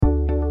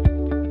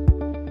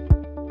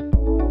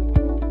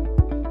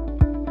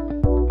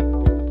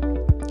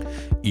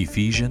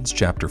Ephesians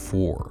chapter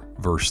 4,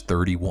 verse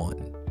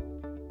 31.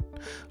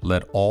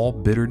 Let all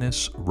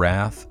bitterness,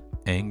 wrath,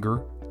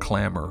 anger,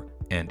 clamor,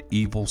 and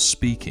evil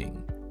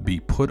speaking be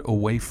put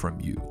away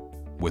from you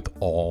with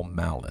all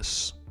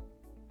malice.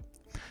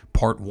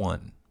 Part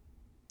 1.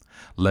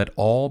 Let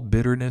all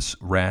bitterness,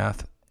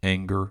 wrath,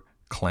 anger,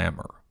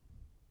 clamor.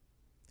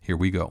 Here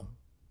we go.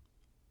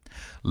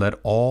 Let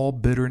all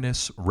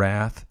bitterness,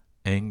 wrath,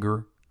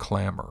 anger,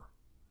 clamor.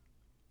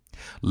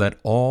 Let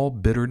all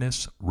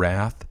bitterness,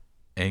 wrath,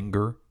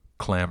 anger,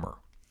 clamor.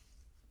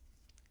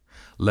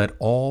 Let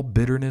all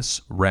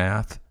bitterness,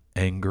 wrath,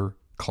 anger,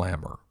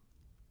 clamor.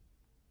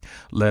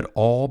 Let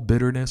all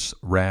bitterness,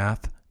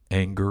 wrath,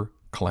 anger,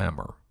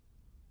 clamor.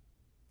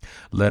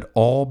 Let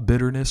all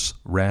bitterness,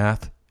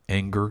 wrath,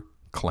 anger,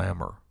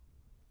 clamor.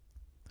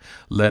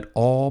 Let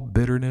all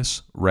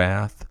bitterness,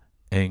 wrath,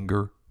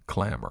 anger,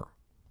 clamor.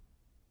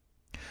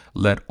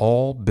 Let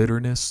all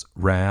bitterness,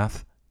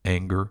 wrath,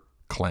 anger,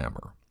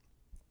 clamor.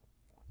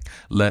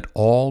 Let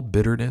all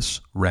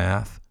bitterness,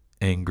 wrath,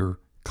 anger,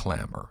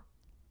 clamor.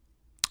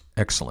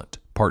 Excellent.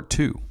 Part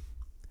 2.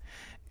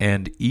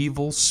 And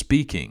evil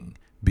speaking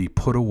be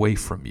put away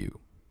from you.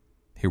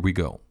 Here we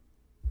go.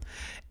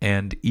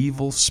 And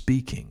evil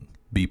speaking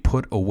be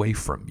put away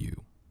from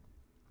you.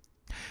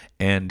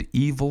 And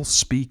evil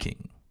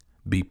speaking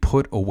be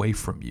put away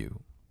from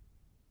you.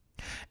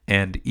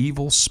 And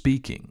evil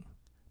speaking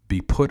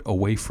be put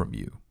away from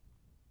you.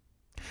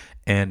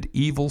 And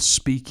evil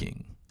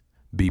speaking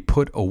be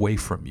put away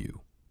from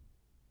you.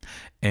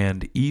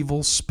 And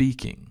evil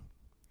speaking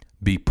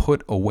be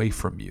put away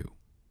from you.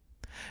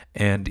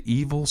 And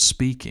evil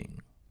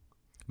speaking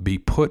be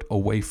put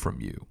away from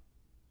you.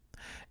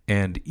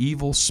 And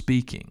evil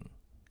speaking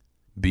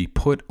be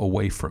put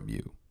away from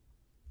you.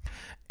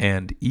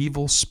 And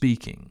evil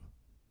speaking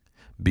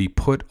be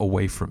put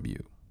away from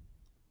you.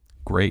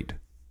 Great.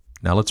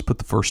 Now let's put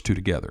the first two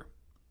together.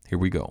 Here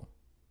we go.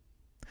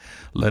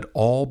 Let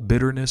all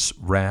bitterness,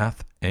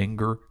 wrath,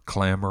 anger,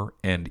 clamor,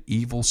 and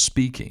evil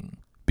speaking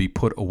be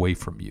put away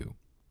from you.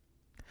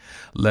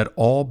 Let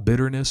all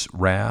bitterness,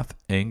 wrath,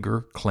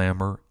 anger,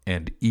 clamor,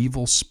 and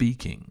evil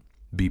speaking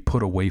be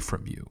put away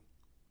from you.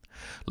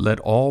 Let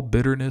all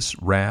bitterness,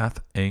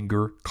 wrath,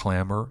 anger,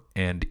 clamor,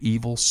 and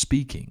evil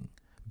speaking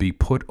be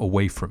put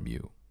away from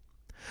you.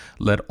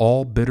 Let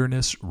all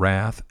bitterness,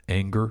 wrath,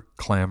 anger,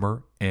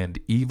 clamor, and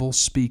evil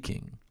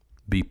speaking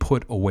be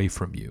put away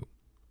from you.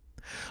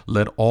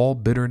 Let all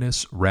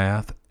bitterness,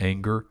 wrath,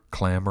 anger,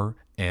 clamor,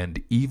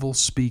 and evil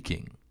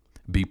speaking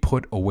be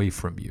put away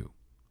from you.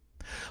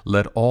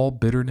 Let all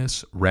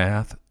bitterness,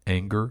 wrath,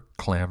 anger,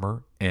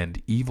 clamor,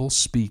 and evil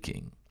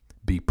speaking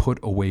be put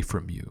away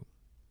from you.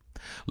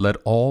 Let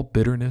all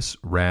bitterness,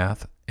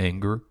 wrath,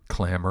 anger,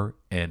 clamor,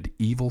 and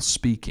evil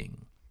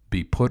speaking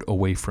be put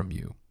away from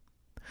you.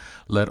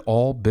 Let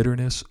all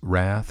bitterness,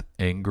 wrath,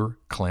 anger,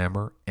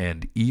 clamor,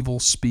 and evil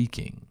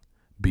speaking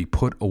be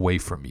put away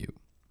from you.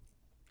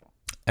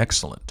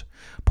 Excellent.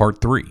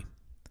 Part 3.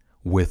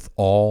 With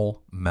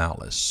all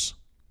malice.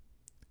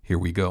 Here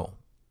we go.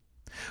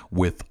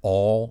 With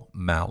all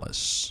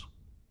malice.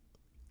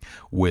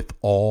 With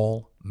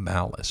all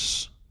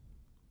malice.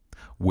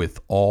 With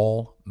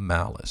all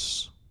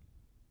malice.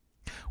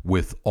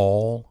 With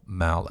all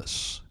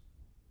malice.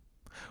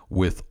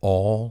 With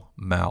all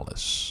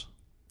malice.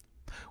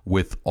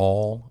 With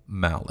all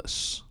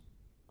malice.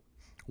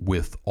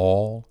 With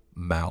all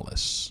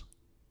malice.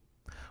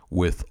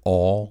 With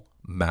all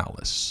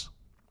malice.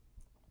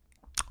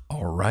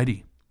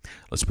 Alrighty.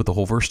 Let's put the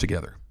whole verse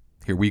together.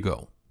 Here we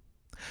go.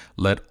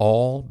 Let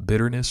all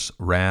bitterness,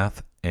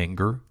 wrath,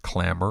 anger,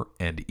 clamor,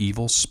 and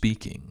evil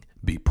speaking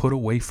be put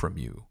away from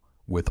you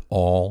with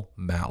all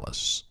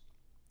malice.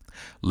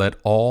 Let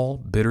all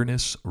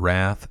bitterness,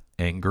 wrath,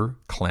 anger,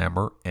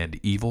 clamor, and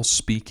evil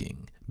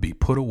speaking be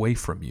put away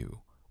from you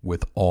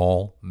with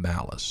all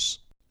malice.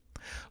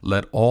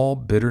 Let all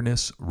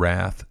bitterness,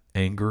 wrath,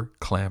 anger,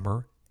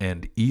 clamor,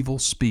 and evil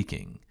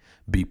speaking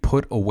be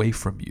put away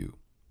from you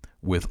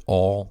with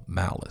all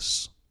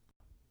malice.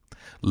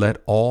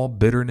 Let all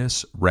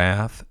bitterness,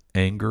 wrath,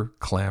 anger,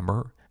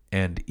 clamor,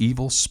 and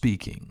evil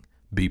speaking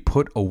be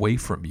put away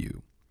from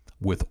you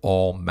with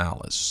all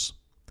malice.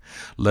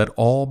 Let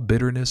all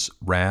bitterness,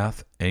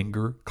 wrath,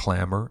 anger,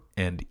 clamor,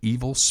 and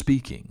evil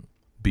speaking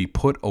be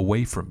put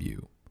away from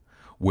you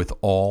with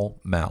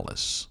all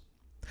malice.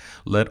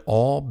 Let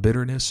all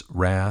bitterness,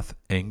 wrath,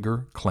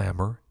 anger,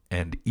 clamor,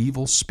 and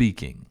evil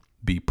speaking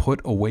be put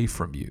away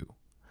from you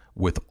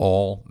with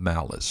all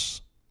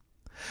malice.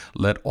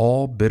 Let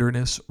all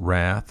bitterness,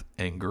 wrath,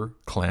 anger,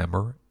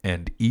 clamor,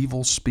 and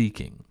evil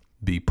speaking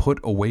be put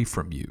away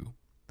from you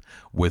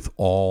with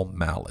all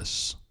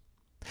malice.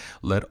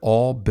 Let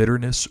all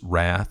bitterness,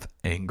 wrath,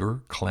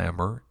 anger,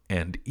 clamor,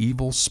 and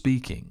evil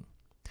speaking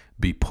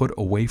be put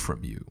away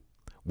from you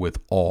with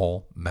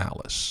all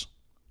malice.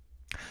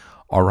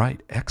 All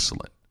right,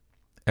 excellent.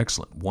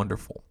 Excellent,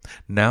 wonderful.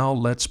 Now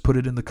let's put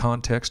it in the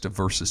context of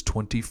verses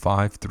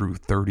 25 through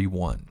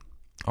 31.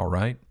 All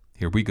right,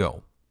 here we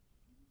go.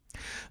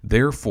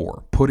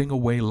 Therefore, putting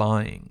away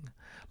lying,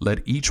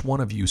 Let each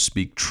one of you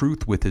speak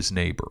truth with his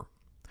neighbor,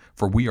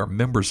 for we are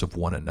members of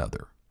one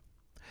another.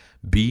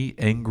 Be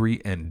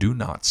angry and do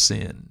not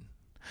sin.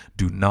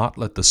 Do not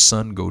let the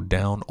sun go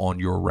down on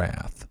your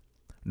wrath,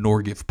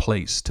 nor give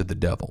place to the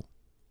devil.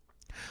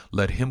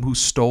 Let him who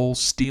stole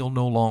steal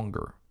no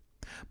longer,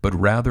 but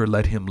rather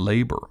let him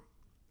labor,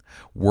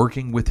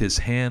 working with his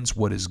hands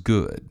what is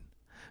good,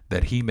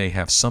 that he may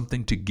have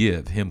something to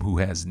give him who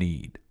has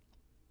need.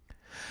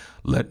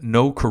 Let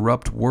no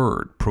corrupt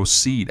word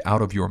proceed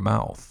out of your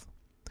mouth,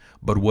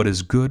 but what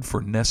is good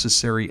for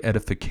necessary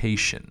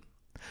edification,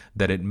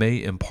 that it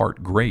may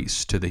impart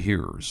grace to the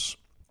hearers.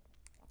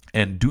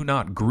 And do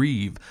not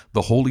grieve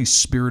the Holy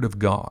Spirit of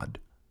God,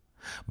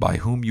 by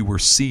whom you were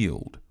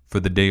sealed for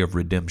the day of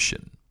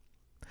redemption.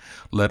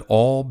 Let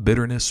all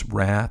bitterness,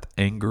 wrath,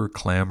 anger,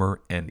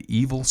 clamor, and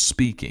evil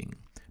speaking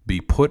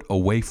be put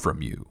away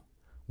from you,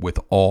 with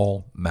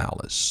all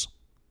malice.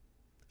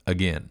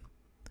 Again,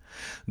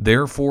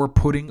 therefore,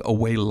 putting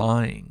away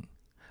lying,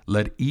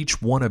 let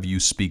each one of you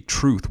speak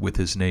truth with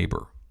his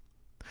neighbor,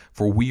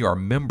 for we are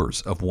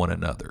members of one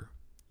another.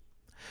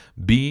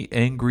 Be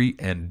angry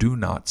and do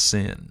not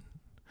sin.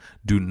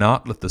 Do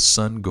not let the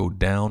sun go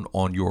down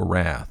on your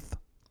wrath,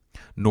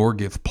 nor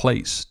give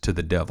place to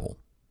the devil.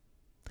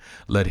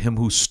 Let him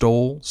who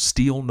stole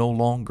steal no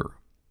longer,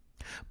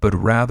 but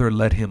rather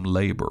let him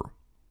labor,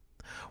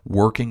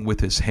 working with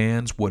his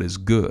hands what is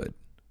good,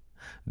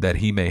 that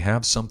he may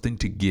have something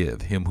to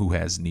give him who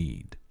has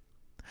need.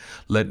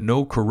 Let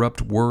no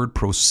corrupt word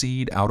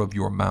proceed out of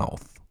your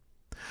mouth,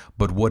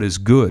 but what is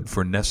good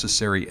for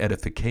necessary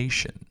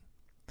edification,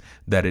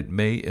 that it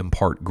may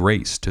impart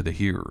grace to the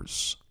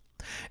hearers.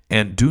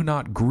 And do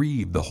not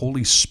grieve the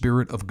Holy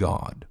Spirit of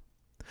God,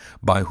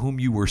 by whom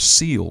you were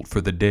sealed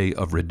for the day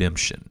of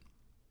redemption.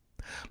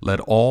 Let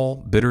all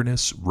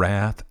bitterness,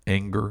 wrath,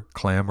 anger,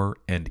 clamor,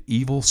 and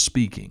evil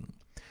speaking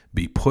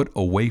be put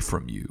away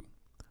from you,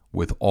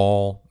 with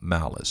all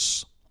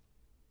malice.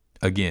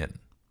 Again,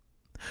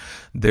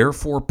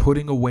 therefore,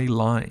 putting away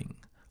lying,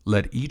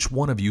 let each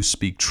one of you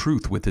speak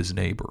truth with his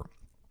neighbor,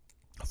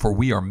 for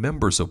we are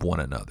members of one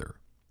another.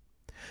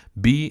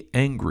 Be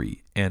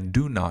angry and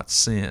do not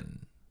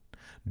sin.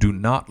 Do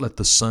not let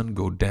the sun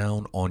go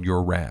down on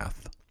your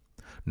wrath,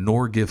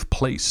 nor give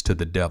place to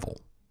the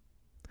devil.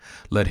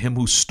 Let him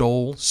who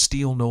stole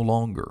steal no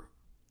longer,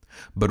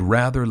 but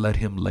rather let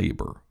him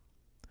labor,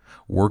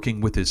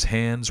 working with his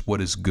hands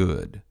what is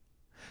good,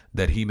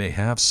 that he may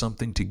have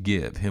something to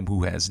give him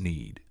who has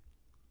need.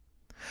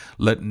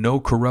 Let no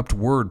corrupt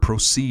word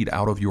proceed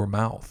out of your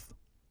mouth,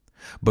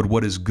 but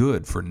what is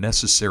good for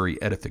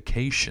necessary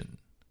edification,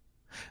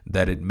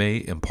 that it may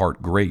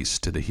impart grace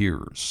to the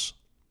hearers.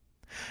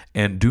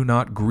 And do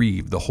not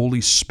grieve the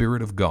Holy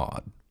Spirit of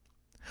God,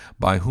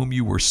 by whom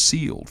you were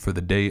sealed for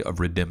the day of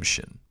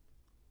redemption.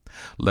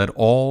 Let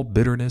all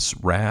bitterness,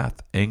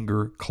 wrath,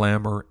 anger,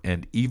 clamor,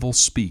 and evil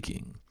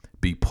speaking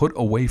be put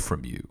away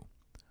from you,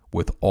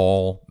 with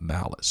all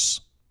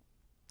malice.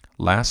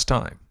 Last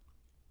time.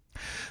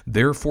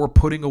 Therefore,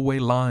 putting away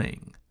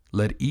lying,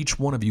 let each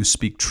one of you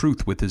speak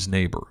truth with his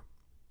neighbor,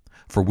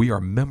 for we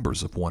are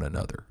members of one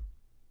another.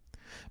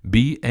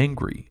 Be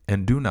angry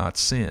and do not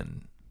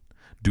sin.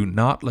 Do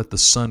not let the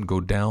sun go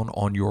down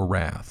on your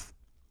wrath,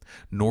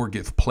 nor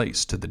give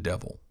place to the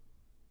devil.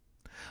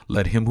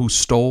 Let him who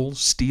stole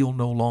steal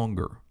no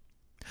longer,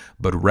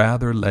 but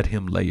rather let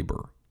him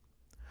labor,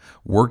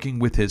 working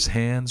with his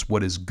hands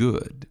what is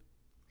good,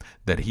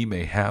 that he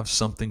may have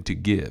something to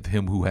give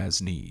him who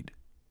has need.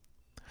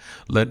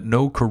 Let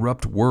no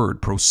corrupt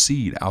word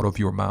proceed out of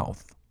your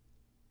mouth,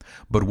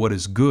 but what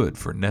is good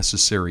for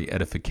necessary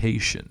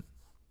edification,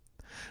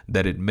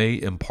 that it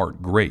may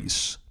impart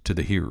grace to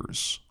the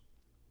hearers.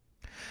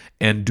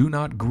 And do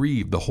not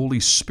grieve the Holy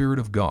Spirit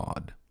of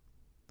God,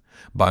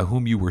 by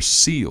whom you were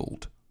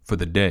sealed for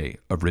the day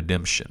of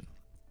redemption.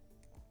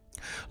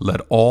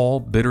 Let all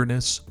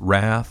bitterness,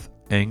 wrath,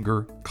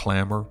 anger,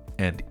 clamor,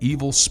 and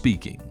evil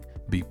speaking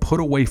be put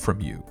away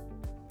from you,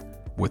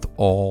 with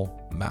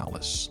all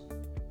malice.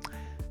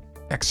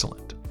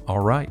 Excellent. All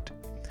right.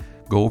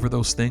 Go over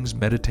those things,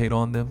 meditate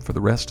on them for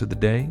the rest of the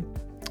day,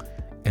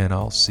 and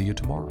I'll see you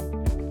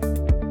tomorrow.